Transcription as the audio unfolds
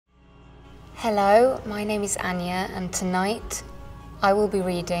Hello, my name is Anya, and tonight I will be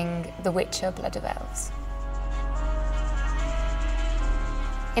reading The Witcher, Blood of Elves.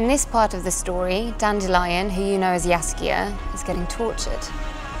 In this part of the story, Dandelion, who you know as Yaskia, is getting tortured.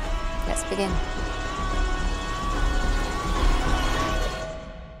 Let's begin.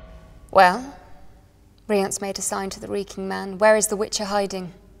 Well, Rience made a sign to the reeking man. Where is the Witcher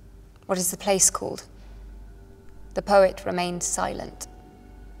hiding? What is the place called? The poet remained silent.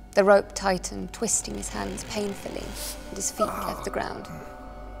 The rope tightened, twisting his hands painfully, and his feet left the ground.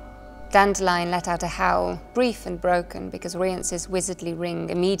 Dandelion let out a howl, brief and broken, because Rience's wizardly ring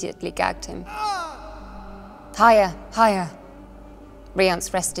immediately gagged him. Higher, higher.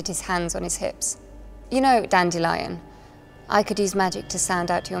 Rience rested his hands on his hips. You know, Dandelion, I could use magic to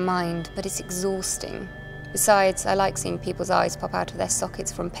sound out your mind, but it's exhausting. Besides, I like seeing people's eyes pop out of their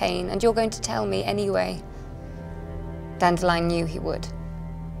sockets from pain, and you're going to tell me anyway. Dandelion knew he would.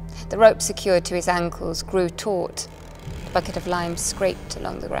 The rope secured to his ankles grew taut. The bucket of lime scraped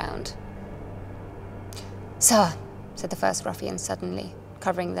along the ground. Sir, said the first ruffian suddenly,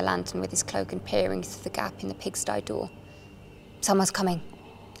 covering the lantern with his cloak and peering through the gap in the pigsty door. Someone's coming.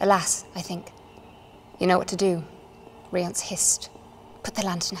 A lass, I think. You know what to do, Rience hissed. Put the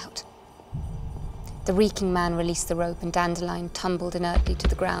lantern out. The reeking man released the rope and Dandelion tumbled inertly to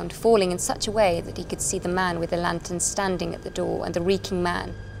the ground, falling in such a way that he could see the man with the lantern standing at the door and the reeking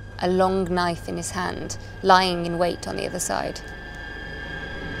man, a long knife in his hand, lying in wait on the other side.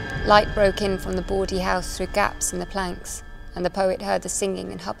 Light broke in from the bawdy house through gaps in the planks, and the poet heard the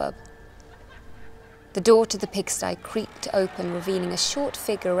singing and hubbub. The door to the pigsty creaked open, revealing a short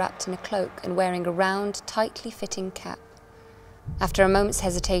figure wrapped in a cloak and wearing a round, tightly fitting cap. After a moment's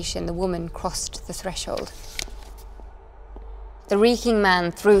hesitation, the woman crossed the threshold. The reeking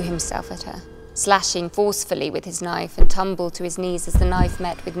man threw himself at her, slashing forcefully with his knife, and tumbled to his knees as the knife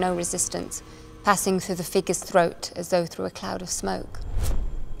met with no resistance, passing through the figure's throat as though through a cloud of smoke.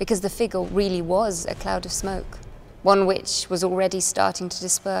 Because the figure really was a cloud of smoke, one which was already starting to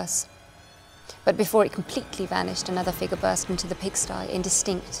disperse. But before it completely vanished, another figure burst into the pigsty,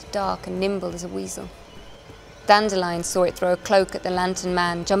 indistinct, dark, and nimble as a weasel. Dandelion saw it throw a cloak at the lantern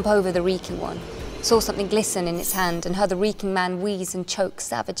man, jump over the reeking one, saw something glisten in its hand, and heard the reeking man wheeze and choke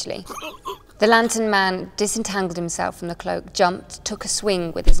savagely. The lantern man disentangled himself from the cloak, jumped, took a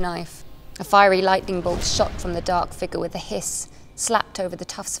swing with his knife. A fiery lightning bolt shot from the dark figure with a hiss, slapped over the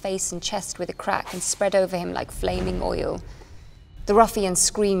tough's face and chest with a crack, and spread over him like flaming oil. The ruffian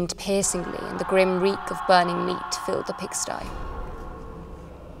screamed piercingly, and the grim reek of burning meat filled the pigsty.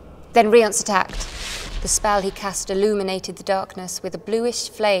 Then Rience attacked. The spell he cast illuminated the darkness with a bluish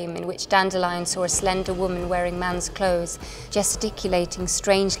flame in which Dandelion saw a slender woman wearing man's clothes, gesticulating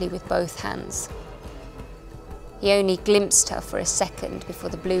strangely with both hands. He only glimpsed her for a second before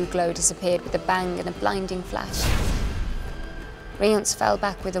the blue glow disappeared with a bang and a blinding flash. Rience fell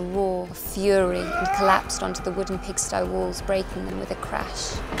back with a roar of fury and collapsed onto the wooden pigsty walls, breaking them with a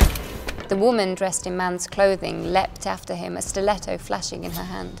crash. The woman, dressed in man's clothing, leapt after him, a stiletto flashing in her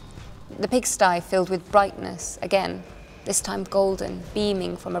hand. The pigsty filled with brightness, again, this time golden,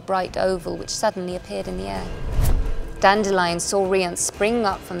 beaming from a bright oval which suddenly appeared in the air. Dandelion saw Rience spring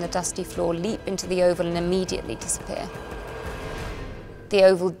up from the dusty floor, leap into the oval, and immediately disappear. The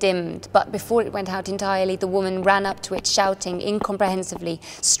oval dimmed, but before it went out entirely, the woman ran up to it, shouting incomprehensibly,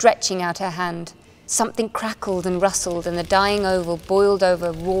 stretching out her hand. Something crackled and rustled, and the dying oval boiled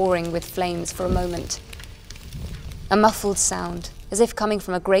over, roaring with flames for a moment. A muffled sound, as if coming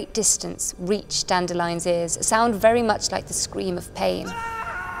from a great distance, reached Dandelion's ears, a sound very much like the scream of pain.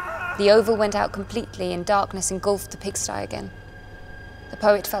 The oval went out completely, and darkness engulfed the pigsty again. The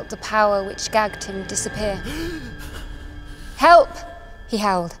poet felt the power which gagged him disappear. Help! He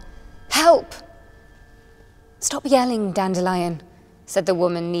howled. Help! Stop yelling, Dandelion, said the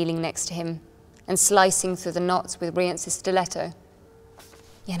woman kneeling next to him, and slicing through the knots with Rience's stiletto.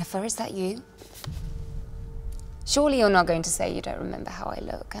 Yennefer, is that you? Surely you're not going to say you don't remember how I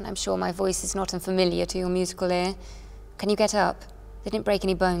look, and I'm sure my voice is not unfamiliar to your musical ear. Can you get up? They didn't break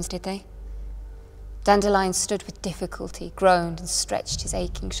any bones, did they? Dandelion stood with difficulty, groaned, and stretched his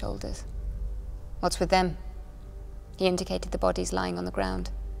aching shoulders. What's with them? He indicated the bodies lying on the ground.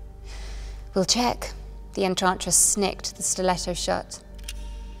 We'll check. The enchantress snicked, the stiletto shut.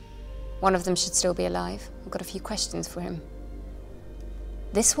 One of them should still be alive. I've got a few questions for him.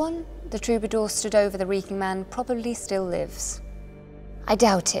 This one? The troubadour stood over the reeking man, probably still lives. I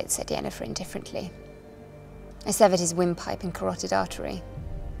doubt it, said Yennefer indifferently. I severed his windpipe and carotid artery.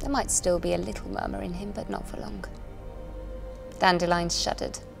 There might still be a little murmur in him, but not for long. Dandelion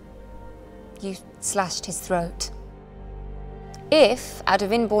shuddered. You slashed his throat. If, out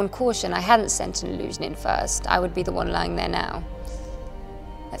of inborn caution, I hadn't sent an illusion in first, I would be the one lying there now.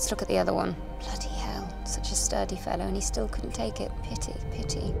 Let's look at the other one. Bloody hell, such a sturdy fellow, and he still couldn't take it. Pity,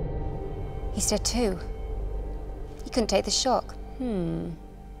 pity. He's dead too. He couldn't take the shock.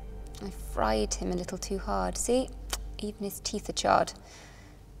 I fried him a little too hard. See? Even his teeth are charred.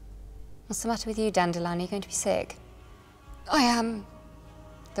 What's the matter with you, Dandelion? Are you going to be sick? I am,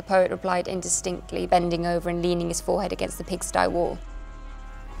 the poet replied indistinctly, bending over and leaning his forehead against the pigsty wall.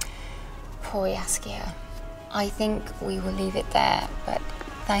 Poor Jaskier. I think we will leave it there, but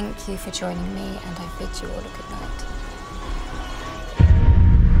thank you for joining me, and I bid you all a good night.